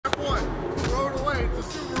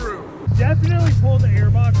Definitely pull the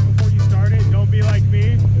airbox before you start it. Don't be like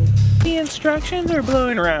me. The instructions are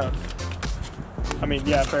blowing around. I mean,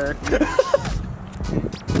 yeah, fair.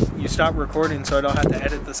 You stop recording so I don't have to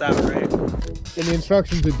edit this out, right? In the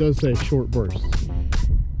instructions, it does say short bursts.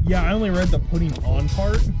 Yeah, I only read the putting on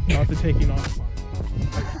part, not the taking off part.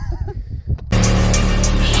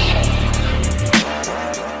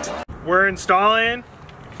 We're installing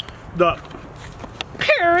the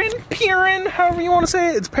Perrin, however you want to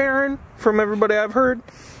say it. It's Perrin from everybody I've heard.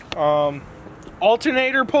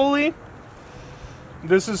 Alternator pulley.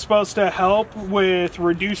 This is supposed to help with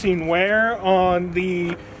reducing wear on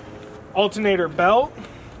the alternator belt.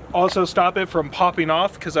 Also stop it from popping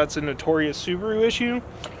off, because that's a notorious Subaru issue.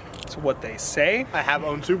 That's what they say. I have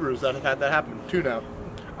owned Subarus that have had that happen too now.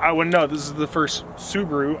 I wouldn't know. This is the first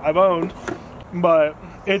Subaru I've owned. But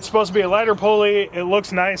it's supposed to be a lighter pulley. It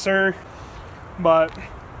looks nicer, but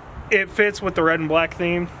it fits with the red and black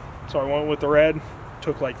theme. So I went with the red.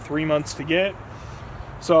 Took like 3 months to get.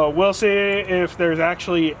 So we'll see if there's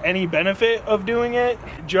actually any benefit of doing it.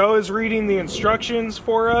 Joe is reading the instructions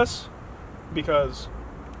for us because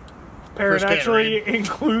Perrin actually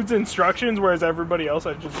includes instructions, whereas everybody else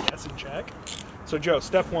I just guess and check. So Joe,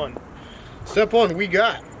 step one. Step one, we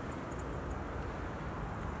got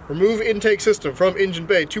remove intake system from engine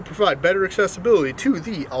bay to provide better accessibility to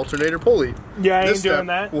the alternator pulley. Yeah, I ain't doing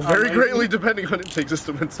that. Will vary greatly depending on intake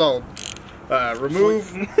system installed.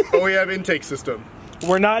 Remove OEM intake system.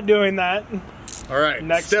 We're not doing that. All right.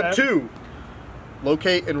 Next step two.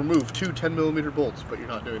 Locate and remove two 10mm bolts, but you're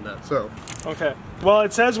not doing that. So. Okay. Well,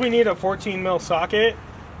 it says we need a 14mm socket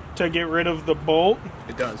to get rid of the bolt.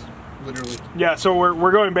 It does. Literally. Yeah, so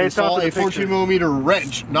we're going based off of the a 14mm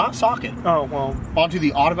wrench, not socket. Oh, well. Onto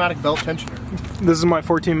the automatic belt tensioner. This is my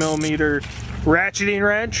 14mm ratcheting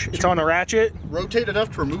wrench. It's on a ratchet. Rotate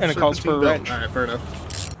enough to remove and it calls for a wrench. All right, fair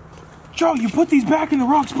enough. Joe, you put these back in the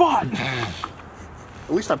wrong spot.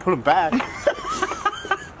 At least I put them back.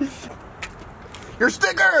 Your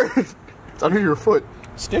sticker! It's under your foot.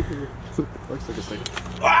 Sticker? Looks like a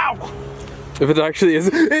sticker. Wow! If it actually is,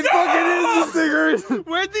 it fucking is the stickers!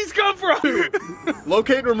 Where'd these come from?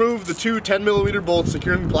 Locate and remove the two 10mm bolts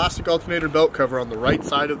securing the plastic alternator belt cover on the right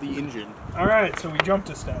side of the engine. Alright, so we jumped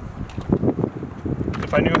a step.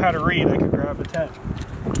 If I knew how to read, I could grab a 10.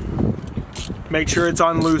 Make sure it's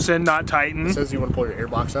on loosen, not tighten. It says you want to pull your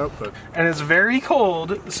airbox out, but... And it's very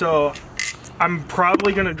cold, so I'm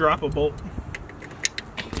probably going to drop a bolt.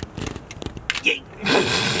 Yay!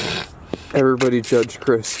 Everybody judge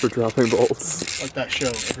Chris for dropping bolts. Like that show,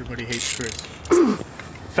 Everybody Hates Chris.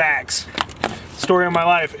 Facts. Story of my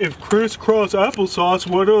life. If Chris crossed applesauce,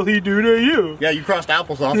 what'll he do to you? Yeah, you crossed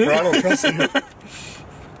applesauce, but I don't trust you.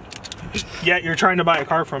 Yet you're trying to buy a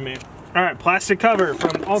car from me. Alright, plastic cover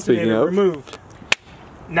from alternator removed.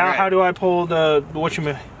 Now how do I pull the,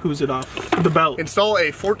 who's it off? The belt. Install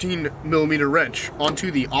a 14mm wrench onto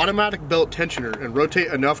the automatic belt tensioner and rotate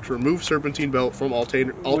enough to remove serpentine belt from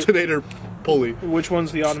alternator pulley. Which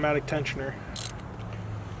one's the automatic tensioner?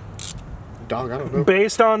 Dog, I don't know.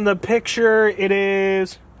 Based on the picture, it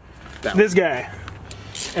is this guy.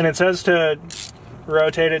 And it says to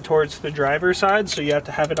rotate it towards the driver's side, so you have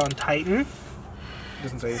to have it on tighten.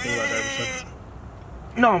 Doesn't say anything about driver's side.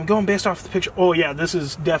 No, I'm going based off the picture. Oh yeah, this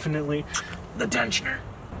is definitely the tensioner.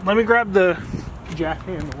 Let me grab the jack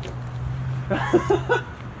handle.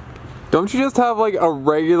 Don't you just have like a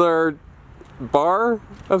regular bar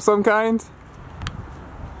of some kind?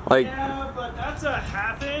 Like, yeah, but that's a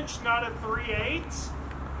 1/2 inch, not a 3/8.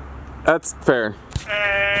 That's fair.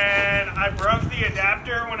 And I broke the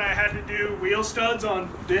adapter when I had to do wheel studs on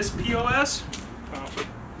this POS. Oh.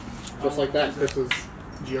 Just like that, this is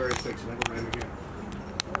GR86, never ran again.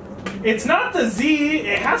 It's not the Z,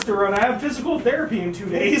 it has to run. I have physical therapy in 2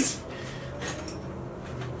 days.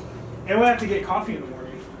 And we have to get coffee in the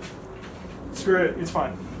morning. Screw it, it's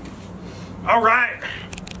fine. Alright.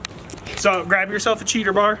 So grab yourself a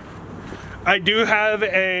cheater bar. I do have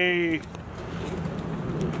a,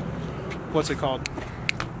 what's it called?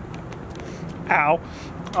 Ow.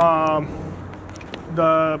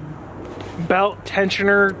 The belt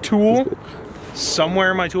tensioner tool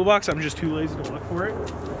somewhere in my toolbox. I'm just too lazy to look for it.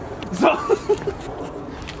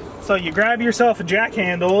 So you grab yourself a jack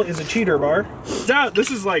handle is a cheater bar. Yeah, this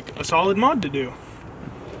is like a solid mod to do.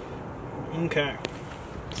 Okay.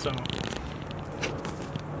 So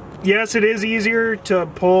yes, it is easier to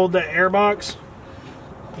pull the airbox.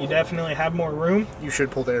 You definitely have more room. You should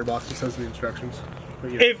pull the airbox, it says the instructions.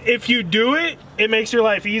 If you do it, it makes your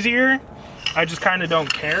life easier. I just kind of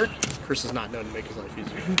don't care. Chris is not known to make his life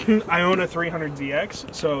easier. I own a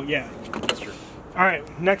 300ZX, so yeah. That's true.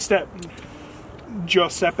 Alright, next step.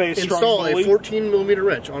 Giuseppe strong Install pulley. a 14mm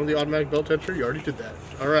wrench onto the automatic belt tensioner. You already did that.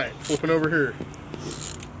 All right, flipping over here.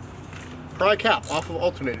 Pry cap off of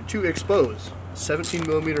alternator to expose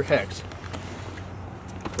 17mm hex.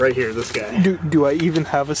 Right here, this guy. Do I even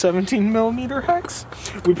have a 17mm hex?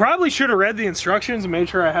 We probably should have read the instructions and made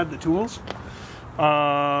sure I had the tools.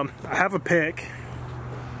 I have a pick.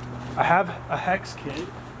 I have a hex kit.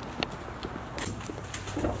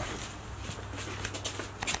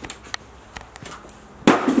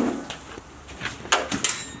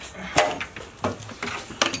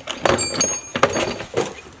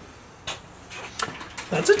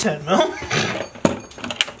 That's a 10 mil.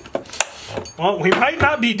 Well, we might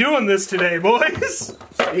not be doing this today, boys.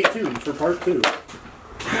 Stay tuned for part 2.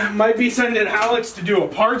 Might be sending Alex to do a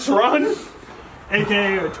parts run,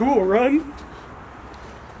 aka a tool run.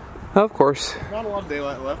 Of course. Not a lot of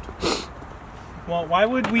daylight left. Well, why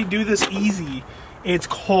would we do this easy? It's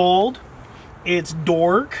cold. It's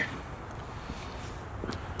dark.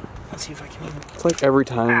 Let's see if I can even... It's like every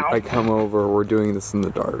time Ow. I come over, we're doing this in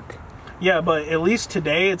the dark. Yeah, but at least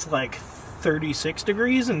today it's like 36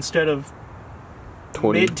 degrees instead of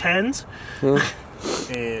 20. mid-10s. Yeah.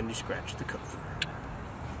 And you scratch the cover.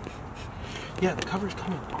 Yeah, the cover's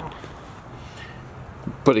coming off.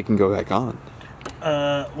 But it can go back on.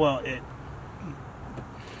 Well, it...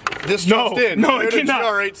 This No, just in. no, it Toyota cannot.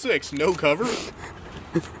 GR86, no cover.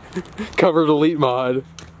 Cover delete mod.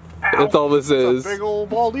 Ow. That's all this is. It's a big old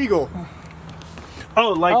bald eagle. Oh,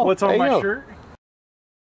 like Oh, what's on there my you go. shirt?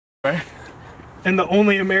 And the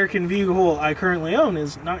only American vehicle I currently own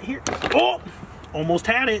is not here. Oh! Almost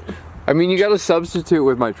had it. I mean, you got to substitute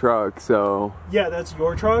with my truck, so Yeah, that's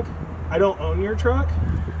your truck. I don't own your truck.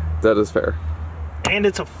 that is fair. And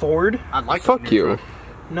it's a Ford. I'd like Fuck you.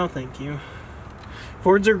 No, thank you.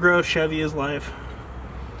 Fords are gross. Chevy is life.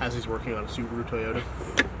 As he's working on a Subaru Toyota.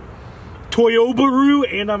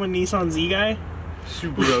 Toyobaru, and I'm a Nissan Z guy.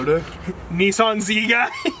 Subaru. Nissan Z guy.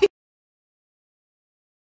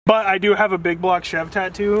 But I do have a big block Chev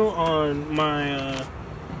tattoo on my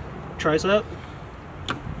tricep.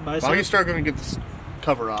 Bicep. While you start going to get this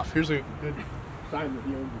cover off, here's a good sign that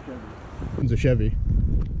he owns a Chevy. Owns a Chevy.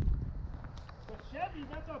 Chevy,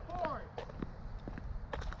 that's a Ford.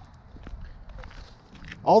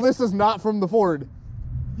 All this is not from the Ford.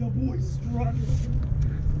 Your boy's struggling.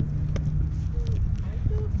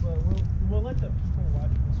 We'll let the people watch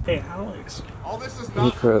this. Hey, Alex. All this is Hey,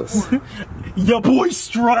 not from the Chris. Ford. Your boy's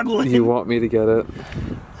struggling. You want me to get it?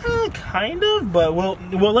 Kind of, but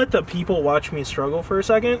we'll let the people watch me struggle for a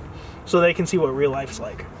second, so they can see what real life's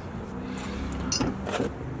like.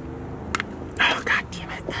 Oh, God damn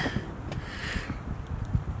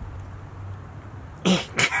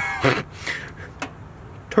it!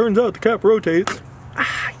 Turns out the cap rotates.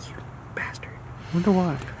 Ah, you bastard! Wonder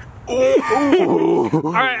why.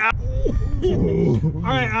 All right, all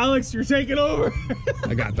right, Alex, you're taking over.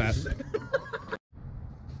 I got that.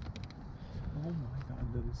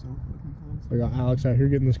 I got Alex out here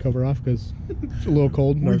getting this cover off because it's a little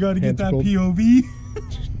cold. and We our got to get hands are that cold. POV.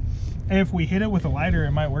 And if we hit it with a lighter,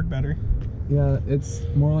 it might work better. Yeah, it's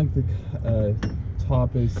more like the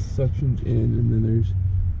top is suctioned in, and then there's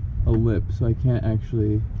a lip, so I can't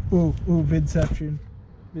actually. Ooh, vidception.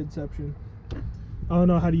 Vidception. I don't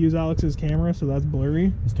know how to use Alex's camera, so that's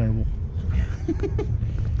blurry. It's terrible.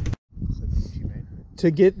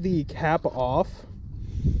 To get the cap off,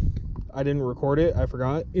 I didn't record it, I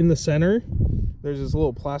forgot. In the center, there's this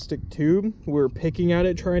little plastic tube. We were picking at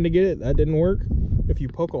it, trying to get it. That didn't work. If you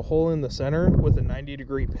poke a hole in the center with a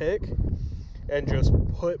 90-degree pick and just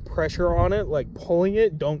put pressure on it, like pulling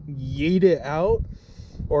it, don't yeet it out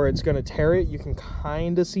or it's gonna tear it. You can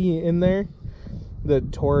kind of see in there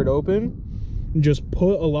that tore it open. Just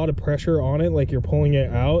put a lot of pressure on it like you're pulling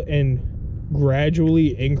it out and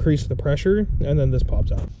gradually increase the pressure, and then this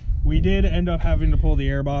pops out. We did end up having to pull the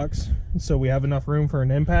airbox, so we have enough room for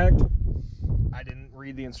an impact. I didn't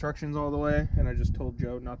read the instructions all the way, and I just told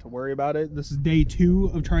Joe not to worry about it. This is day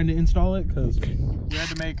 2 of trying to install it because we had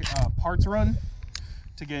to make a parts run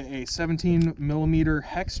to get a 17mm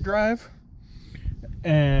hex drive,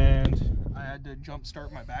 and I had to jump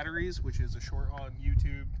start my batteries, which is a short on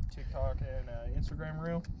YouTube, TikTok, and Instagram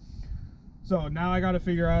reel. So now I got to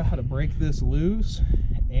figure out how to break this loose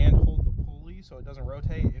and hold the pulley so it doesn't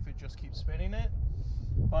rotate if it just keeps spinning it.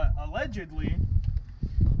 But allegedly,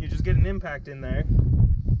 you just get an impact in there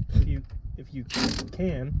if you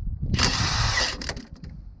can.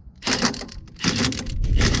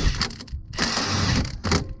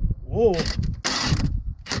 Whoa.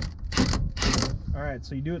 All right,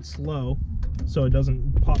 so you do it slow so it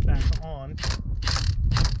doesn't pop back on.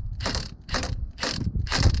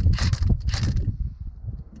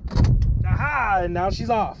 and now she's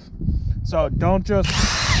off. So don't just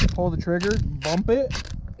pull the trigger, bump it.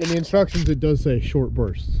 In the instructions, it does say short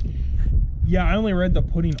bursts. Yeah, I only read the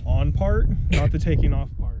putting on part, not the taking off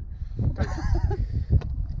part. Alright,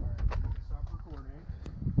 stop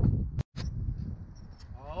recording.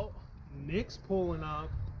 Oh, Nick's pulling up.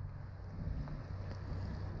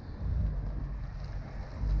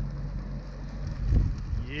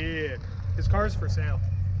 Yeah, his car's for sale.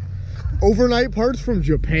 Overnight parts from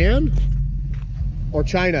Japan or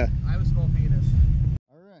China? I have a small penis.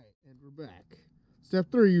 All right, and we're back. Step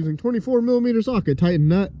 3, using 24mm socket, tighten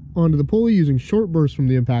nut onto the pulley using short bursts from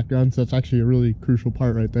the impact gun. So that's actually a really crucial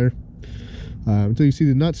part right there. Until you see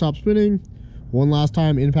the nut stop spinning. One last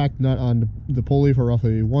time, impact nut on the pulley for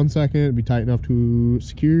roughly 1 second. Be tight enough to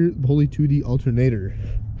secure the pulley to the alternator.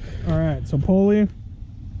 All right, so pulley,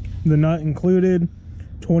 the nut included,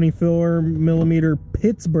 24mm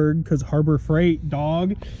Pittsburgh, because Harbor Freight,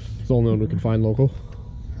 dog. It's the only one we can find local.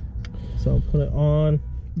 So put it on.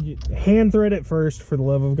 Hand thread it first, for the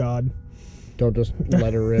love of God. Don't just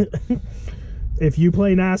let her rip. If you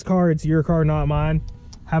play NASCAR, it's your car, not mine.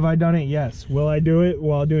 Have I done it? Yes. Will I do it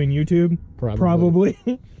while doing YouTube? Probably.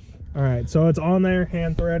 All right, so it's on there,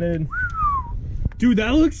 hand threaded. Dude,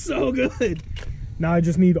 that looks so good. Now I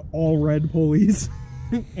just need all red pulleys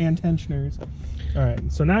and tensioners. All right,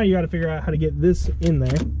 so now you got to figure out how to get this in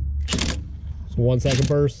there. So 1 second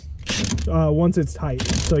burst. Once it's tight,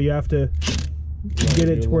 so you have to get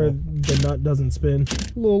it to where the nut doesn't spin.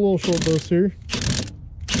 Little short burst here.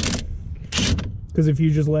 Because if you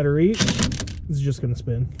just let her eat, it's just gonna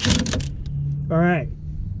spin. All right,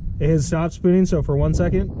 it has stopped spinning. So for 1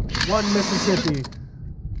 second, 1 Mississippi.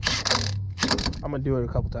 I'm gonna do it a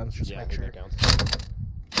couple times just to make sure.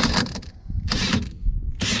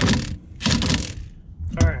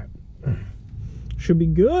 All right, should be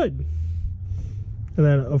good. And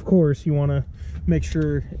then of course you want to make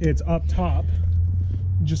sure it's up top,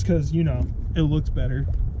 just because, you know, it looks better.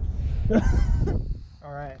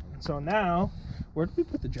 All right, so now where did we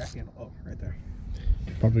put the jack handle? Oh, right there.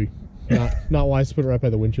 Probably not wise to put it right by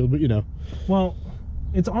the windshield, but you know. Well,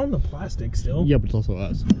 it's on the plastic still. Yeah, but it's also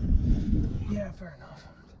us. Yeah, fair enough.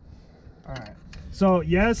 All right. So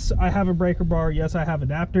yes, I have a breaker bar. Yes, I have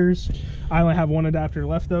adapters. I only have one adapter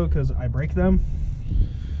left though, because I break them.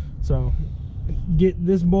 So get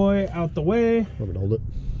this boy out the way. Want me to hold it?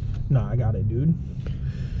 No, I got it, dude.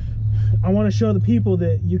 I want to show the people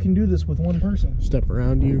that you can do this with one person. Step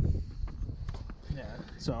around you. Yeah,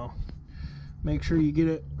 so make sure you get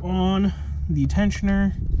it on the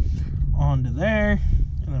tensioner, onto there,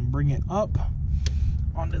 and then bring it up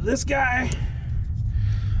onto this guy.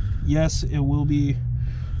 Yes, it will be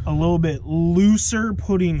a little bit looser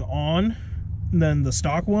putting on than the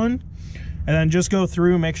stock one. And then just go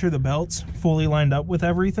through and make sure the belt's fully lined up with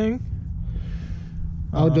everything.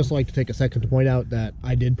 I would just like to take a second to point out that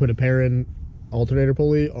I did put a Perrin alternator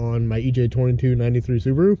pulley on my EJ22 93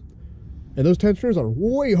 Subaru, and those tensioners are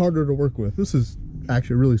way harder to work with. This is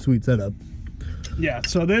actually a really sweet setup. Yeah,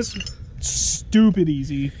 so this stupid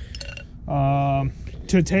easy.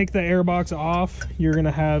 To take the airbox off, you're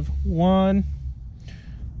gonna have 1,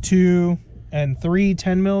 2, and 3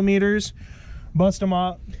 10mm. Bust them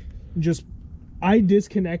up. Just, I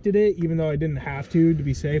disconnected it even though I didn't have to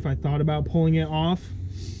be safe. I thought about pulling it off.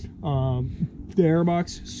 The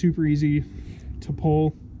airbox, super easy to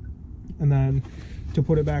pull, and then to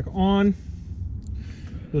put it back on,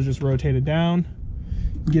 you'll just rotate it down,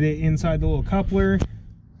 get it inside the little coupler,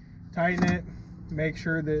 tighten it, make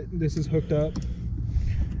sure that this is hooked up,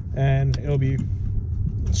 and it'll be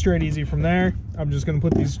straight easy from there. I'm just gonna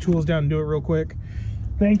put these tools down and do it real quick.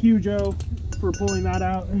 Thank you, Joe, for pulling that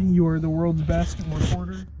out. You are the world's best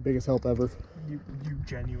reporter. Biggest help ever. You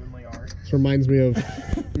genuinely are. This reminds me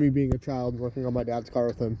of me being a child working on my dad's car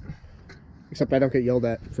with him. Except I don't get yelled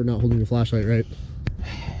at for not holding the flashlight right.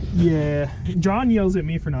 Yeah, John yells at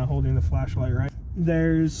me for not holding the flashlight right.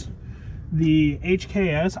 There's the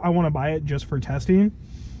HKS. I want to buy it just for testing,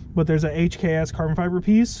 but there's a HKS carbon fiber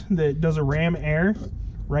piece that does a ram air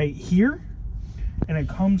right here, and it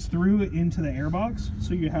comes through into the airbox,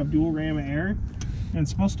 so you have dual ram air, and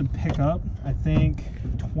it's supposed to pick up, I think,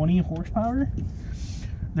 20 horsepower.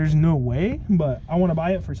 There's no way, but I want to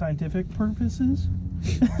buy it for scientific purposes.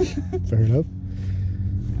 Fair enough.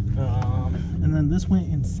 And then this went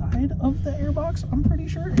inside of the airbox, I'm pretty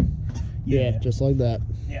sure. Yeah, just like that.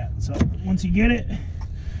 Yeah, so once you get it,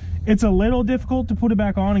 it's a little difficult to put it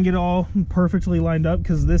back on and get it all perfectly lined up,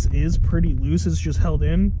 because this is pretty loose. It's just held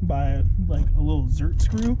in by like a little Zert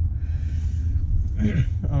screw.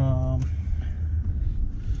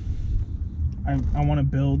 I want to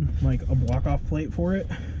build like a block off plate for it.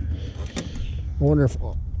 wonder if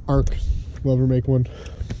Arc will ever make one.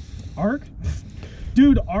 Arc?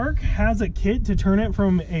 Dude, Arc has a kit to turn it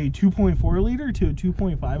from a 2.4 liter to a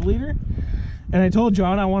 2.5 liter. And I told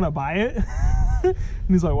John I want to buy it. And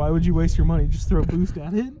he's like, why would you waste your money? Just throw boost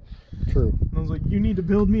at it? True. And I was like, you need to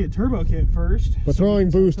build me a turbo kit first. But throwing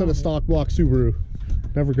boost at a stock block Subaru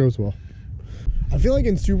never goes well. I feel like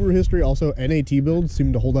in Subaru history also NAT builds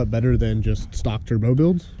seem to hold up better than just stock turbo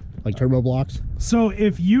builds, like turbo blocks. So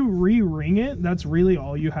if you re-ring it, that's really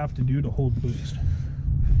all you have to do to hold boost.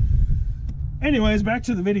 Anyways, back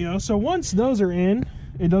to the video. So once those are in,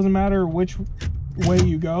 it doesn't matter which way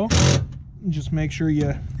you go. Just make sure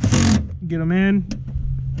you get them in.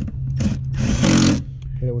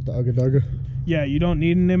 Hit it with the Ugga Dugga. Yeah, you don't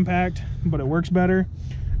need an impact, but it works better.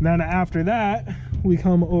 And then after that, we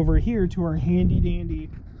come over here to our handy dandy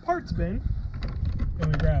parts bin.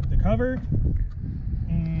 And we grab the cover.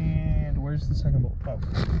 And where's the second bolt?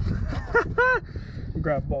 Oh. We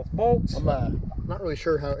grab both bolts. I'm not really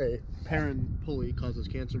sure how a Perrin pulley causes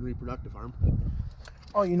cancer in reproductive arm.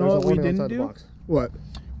 Oh, you know what we didn't do? What?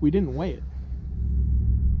 We didn't weigh it.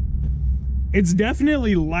 It's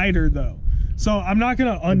definitely lighter though. So I'm not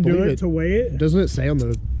gonna undo it to weigh it. Doesn't it say on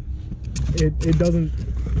the... It doesn't...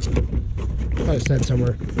 I thought it said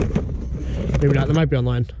somewhere. Maybe not, that might be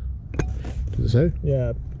online. Does it say?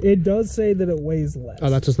 Yeah, it does say that it weighs less. Oh,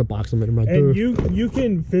 that's just the box limit. And you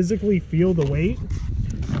can physically feel the weight.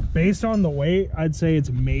 Based on the weight, I'd say it's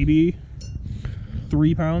maybe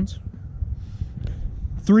 3 pounds.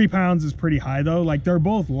 3 pounds is pretty high though. Like, they're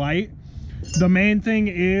both light. The main thing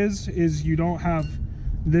is you don't have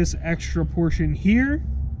this extra portion here,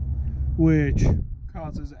 which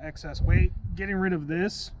causes excess weight. Getting rid of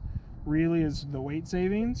this really is the weight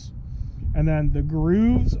savings. And then the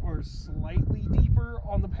grooves are slightly deeper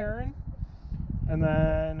on the Perrin. And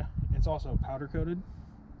then it's also powder coated,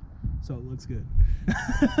 so it looks good.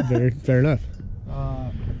 Fair enough.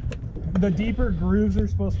 The deeper grooves are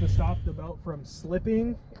supposed to stop the belt from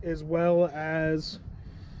slipping, as well as,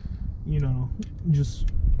 you know, just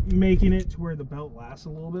making it to where the belt lasts a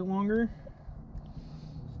little bit longer.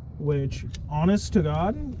 Which, honest to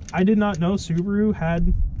God, I did not know Subaru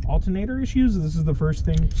had alternator issues. This is the first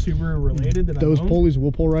thing Subaru related that I Those pulleys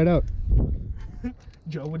will pull right out.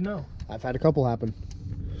 Joe would know. I've had a couple happen.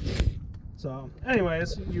 So,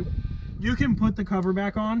 anyways, you can put the cover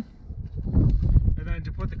back on. And then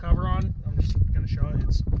to put the cover on, I'm just going to show it.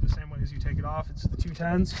 It's the same way as you take it off. It's the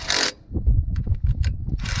 210s.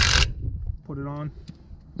 Put it on.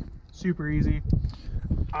 Super easy.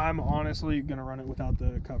 I'm honestly going to run it without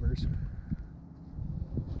the covers.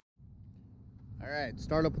 All right,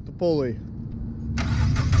 start up with the pulley.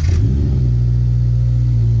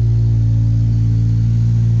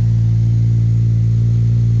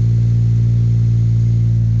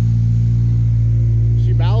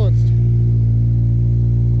 She balanced.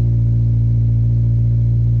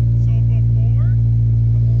 So before,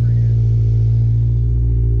 come over here.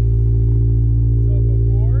 So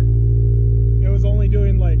before, it was only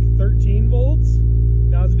doing like 13 volts.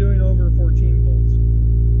 Now it's doing over 14 volts.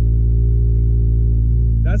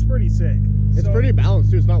 That's pretty sick. It's pretty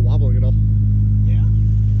balanced too. It's not wobbling at all. Yeah.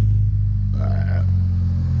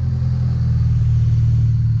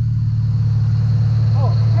 Oh,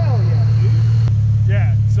 hell yeah, dude.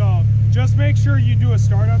 Yeah, so just make sure you do a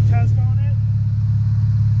startup test on it.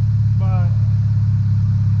 But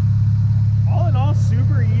all in all,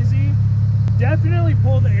 super easy. Definitely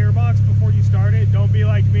pull the airbox before you start it. Don't be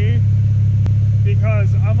like me.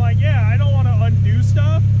 Because I'm like, yeah, I don't want to undo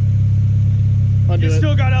stuff. You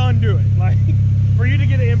still got to undo it. Like, for you to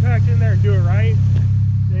get an impact in there and do it right,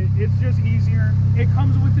 it's just easier. It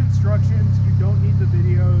comes with instructions. You don't need the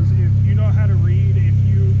videos. If you know how to read, if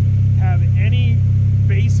you have any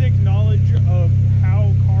basic knowledge of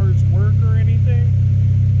how cars work or anything,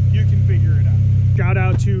 you can figure it out. Shout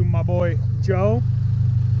out to my boy Joe.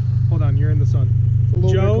 Hold on, you're in the sun. It's a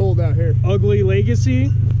little bit cold out here. Ugly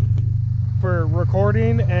Legacy, for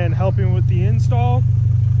recording and helping with the install.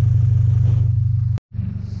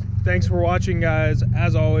 Thanks for watching, guys.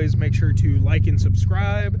 As always, make sure to like and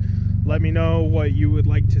subscribe. Let me know what you would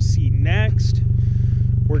like to see next.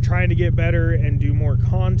 We're trying to get better and do more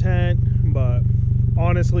content, but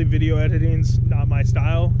honestly, video editing's not my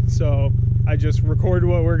style, so I just record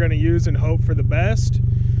what we're going to use and hope for the best.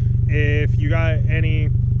 If you got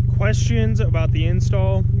any questions about the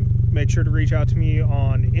install, make sure to reach out to me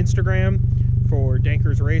on Instagram for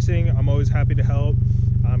Dankers Racing. I'm always happy to help.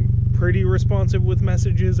 I'm pretty responsive with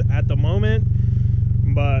messages at the moment,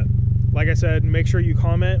 but like I said, make sure you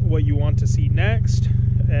comment what you want to see next,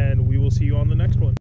 and we will see you on the next one.